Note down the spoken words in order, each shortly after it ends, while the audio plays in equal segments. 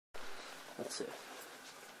That's it.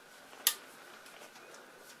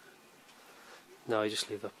 No, you just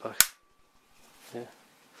leave that back. Yeah.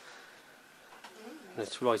 And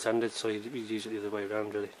it's right-handed, so you use it the other way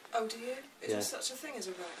around, really. Oh, do you? Is there such a thing as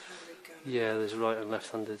a right-handed gun? Yeah, there's right and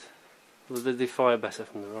left-handed. Well, they fire better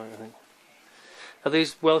from the right, I think. Are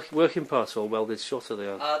these working parts or welded shut, are they?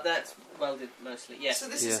 That's welded mostly, yes. So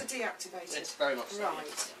this is a deactivated? It's very much so.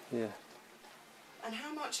 Right. Yeah. And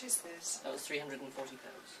how much is this? That was £340.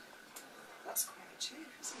 That's quite cheap,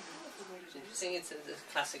 isn't it? For what it is. Interesting, it's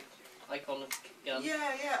a classic icon of gun. Yeah,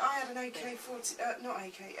 I had an AK-40, not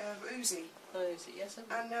AK, Uzi. Oh, Uzi, yes.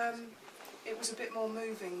 And it was a bit more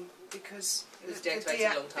moving because it was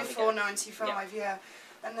deactivated a long time before ago. '95, yeah.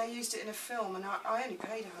 And they used it in a film, and I only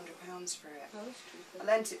paid £100 for it. Oh, that's true. I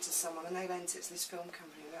lent it to someone, and they lent it to this film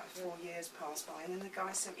company. About 4 years passed by, and then the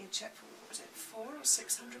guy sent me a cheque for, what was it, £400 or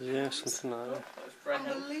 £600? Yeah, something like that. That was brand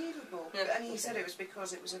new. Unbelievable. Yeah. And he said it was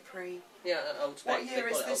because it was a pre... Yeah, an old spec. What year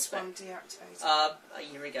is this one deactivated? A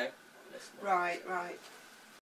year ago. Right.